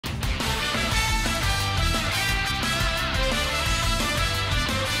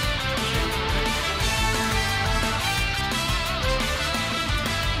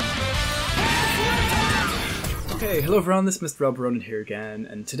Hey, hello everyone, this is Mr. Ronin here again,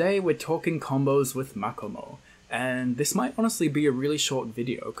 and today we're talking combos with Makomo. And this might honestly be a really short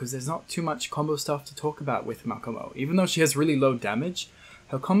video, because there's not too much combo stuff to talk about with Makomo. Even though she has really low damage,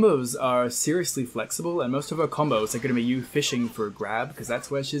 her combos are seriously flexible, and most of her combos are going to be you fishing for a grab, because that's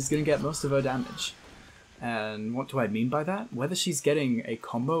where she's going to get most of her damage. And what do I mean by that? Whether she's getting a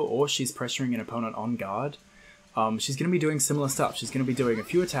combo or she's pressuring an opponent on guard, she's going to be doing similar stuff. She's going to be doing a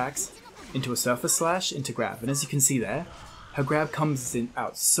few attacks, into a surface slash, into grab. And as you can see there, her grab comes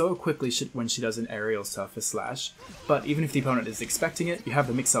out so quickly when she does an aerial surface slash. But even if the opponent is expecting it, you have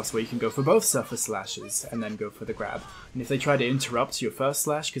the mix-ups where you can go for both surface slashes and then go for the grab. And if they try to interrupt your first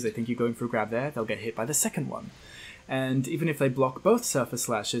slash because they think you're going for a grab there, they'll get hit by the second one. And even if they block both surface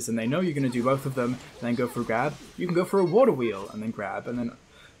slashes and they know you're going to do both of them and then go for a grab, you can go for a water wheel and then grab. And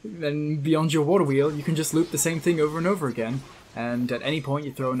then beyond your water wheel, you can just loop the same thing over and over again. And at any point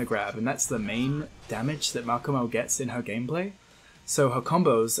you throw in a grab, and that's the main damage that Makomo gets in her gameplay. So her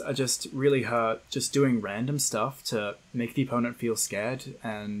combos are just really her just doing random stuff to make the opponent feel scared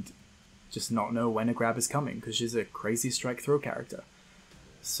and just not know when a grab is coming, because she's a crazy strike throw character.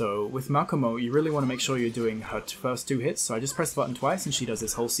 So with Makomo, you really want to make sure you're doing her first two hits, so I just press the button twice and she does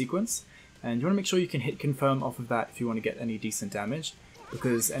this whole sequence. And you want to make sure you can hit confirm off of that if you want to get any decent damage,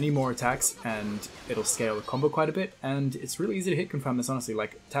 because any more attacks and it'll scale the combo quite a bit, and it's really easy to hit confirm this, honestly.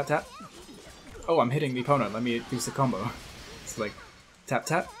 Like, tap tap, oh, I'm hitting the opponent, let me use the combo. It's like, tap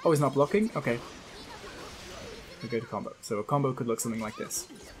tap, oh, he's not blocking, okay. We go to combo. So a combo could look something like this.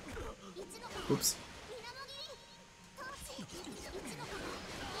 Oops.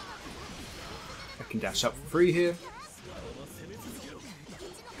 I can dash up for free here.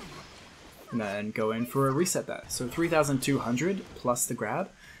 And then go in for a reset there. So 3,200 plus the grab.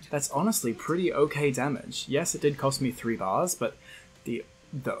 That's honestly pretty okay damage. Yes, it did cost me 3 bars, but the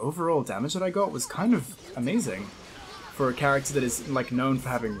overall damage that I got was kind of amazing for a character that is like known for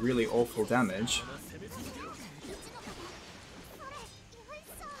having really awful damage.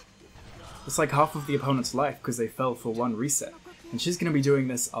 It's like half of the opponent's life because they fell for one reset. And she's going to be doing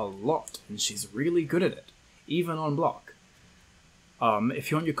this a lot, and she's really good at it, even on block. If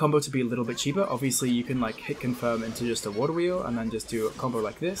you want your combo to be a little bit cheaper, obviously you can like hit confirm into just a water wheel and then just do a combo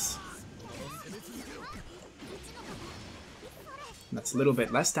like this. And that's a little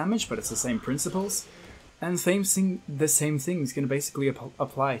bit less damage, but it's the same principles. And the same thing is going to basically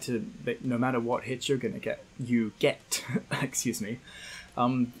apply to no matter what hit you're going to get. Excuse me.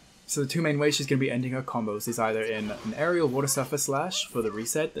 So the two main ways she's going to be ending her combos is either in an aerial water surface slash for the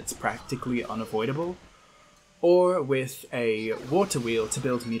reset that's practically unavoidable, or with a water wheel to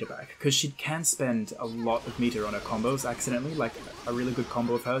build meter back, because she can spend a lot of meter on her combos accidentally. Like a really good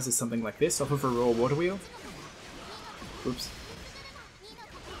combo of hers is something like this off of a raw water wheel. Oops.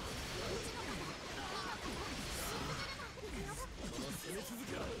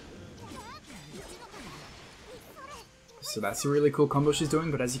 So that's a really cool combo she's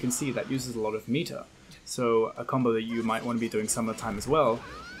doing, but as you can see, that uses a lot of meter. So a combo that you might want to be doing some of the time as well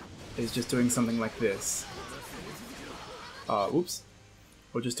is just doing something like this. Oops.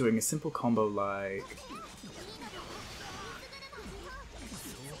 Or just doing a simple combo like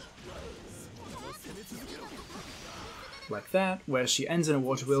that, where she ends in a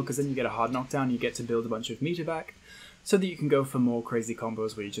water wheel, because then you get a hard knockdown, you get to build a bunch of meter back, so that you can go for more crazy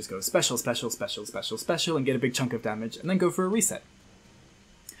combos where you just go special, special, special, special, special, and get a big chunk of damage, and then go for a reset.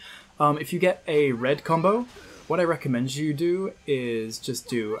 If you get a red combo, what I recommend you do is just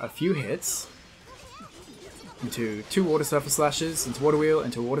do a few hits, into 2 water surface slashes, into water wheel,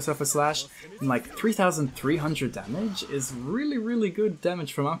 into water surface slash, and like 3,300 damage is really, really good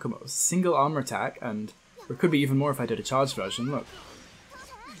damage from Makomo. Single armor attack, and or it could be even more if I did a charged version, look.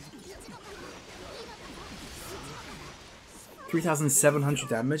 3,700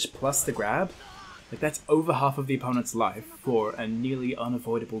 damage plus the grab, like that's over half of the opponent's life for a nearly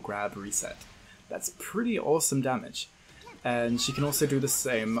unavoidable grab reset. That's pretty awesome damage. And she can also do the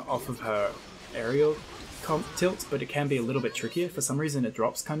same off of her aerial tilt, but it can be a little bit trickier. For some reason it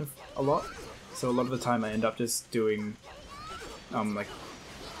drops kind of a lot, so a lot of the time I end up just doing like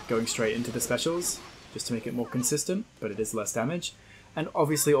going straight into the specials just to make it more consistent, but it is less damage. And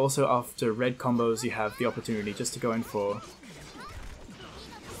obviously also after red combos you have the opportunity just to go in for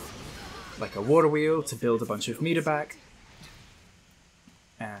like a water wheel to build a bunch of meter back,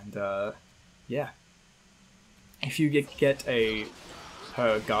 and yeah, if you get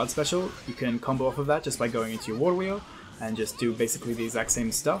her guard special, you can combo off of that just by going into your water wheel and just do basically the exact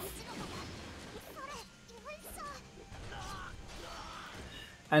same stuff.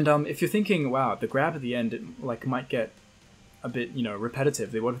 And if you're thinking, wow, the grab at the end might get a bit,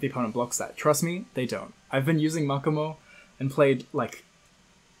 repetitive. What if the opponent blocks that? Trust me, they don't. I've been using Makomo and played, like,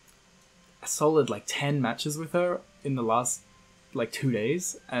 a solid, 10 matches with her in the last, 2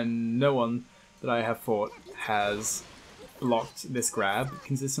 days, and no one that I have fought has blocked this grab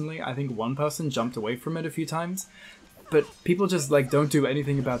consistently. I think one person jumped away from it a few times, but people just, don't do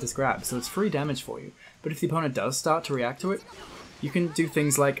anything about this grab, so it's free damage for you. But if the opponent does start to react to it, you can do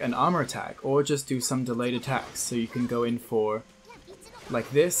things like an armor attack, or just do some delayed attacks, so you can go in for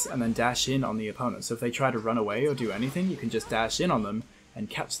like this, and then dash in on the opponent. So if they try to run away or do anything, you can just dash in on them and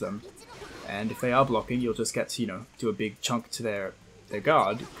catch them. And if they are blocking, you'll just get to, do a big chunk to their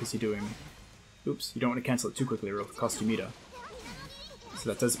guard, because you're doing... Oops, you don't want to cancel it too quickly or it'll cost you meter. So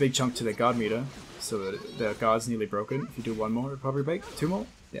that does a big chunk to their guard meter, so that their guard's nearly broken. If you do one more, it'll probably break. 2 more?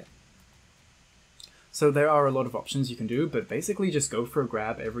 Yeah. So there are a lot of options you can do, but basically just go for a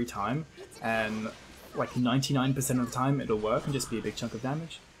grab every time, and 99% of the time it'll work and just be a big chunk of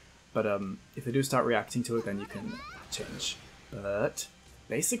damage. But if they do start reacting to it, then you can change. But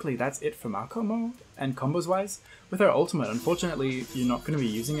basically that's it for Makomo, and combos wise. With her ultimate, unfortunately you're not going to be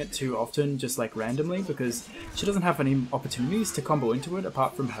using it too often, just randomly, because she doesn't have any opportunities to combo into it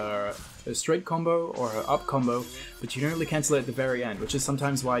apart from her straight combo or her up combo, but you don't really cancel it at the very end, which is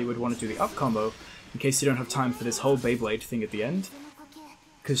sometimes why you would want to do the up combo, in case you don't have time for this whole Beyblade thing at the end.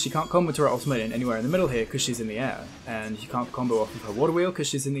 Because she can't combo to her ultimate in anywhere in the middle here because she's in the air, and she can't combo off of her water wheel because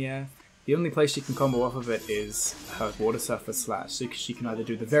she's in the air. The only place she can combo off of it is her water surfer slash, so she can either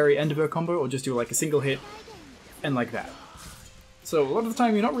do the very end of her combo or just do a single hit and like that. So a lot of the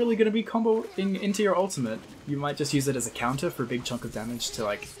time you're not really going to be comboing into your ultimate, you might just use it as a counter for a big chunk of damage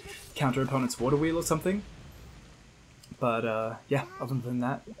to counter opponent's water wheel or something. But yeah, other than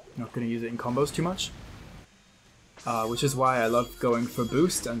that, I'm not going to use it in combos too much. Which is why I love going for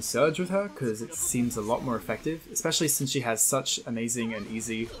boost and surge with her, because it seems a lot more effective, especially since she has such amazing and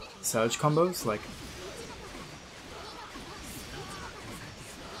easy surge combos, like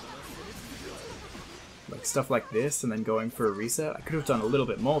stuff like this, and then going for a reset. I could have done a little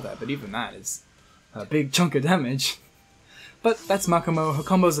bit more there, but even that is a big chunk of damage. But that's Makomo. Her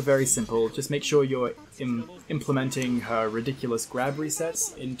combos are very simple. Just make sure you're implementing her ridiculous grab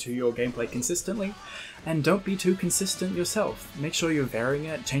resets into your gameplay consistently, and don't be too consistent yourself. Make sure you're varying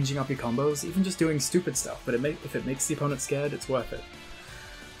it, changing up your combos, even just doing stupid stuff, but if it makes the opponent scared, it's worth it.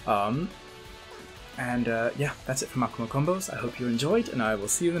 Yeah, that's it for Makomo combos. I hope you enjoyed, and I will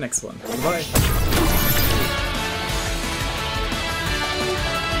see you in the next one. Bye!